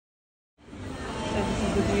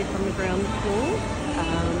the view from the ground floor.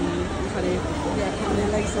 Kind of figure out how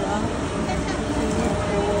many legs there are.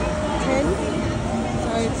 10.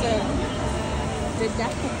 So it's a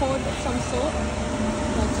dactypod of some sort.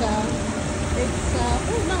 But it's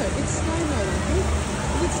oh no, it's snowmen, I think.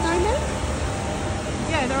 Is it snowmen?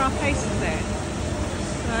 Yeah, there are faces there.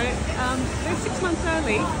 So they're 6 months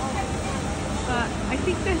early, but I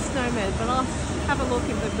think they're snowmen. But I'll have a look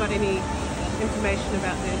if they've got any information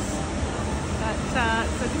about this. But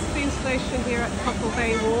so this is the installation here at Cockle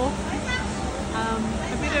Bay Wharf.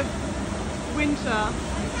 A bit of winter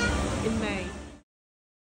in May.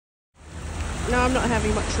 No, I'm not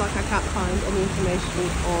having much luck. I can't find any information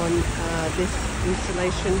on this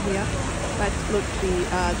installation here. But look,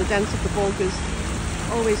 the dance of the bulgars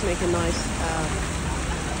always make a nice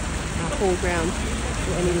foreground to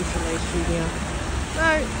any installation here. So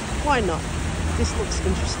why not? This looks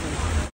interesting.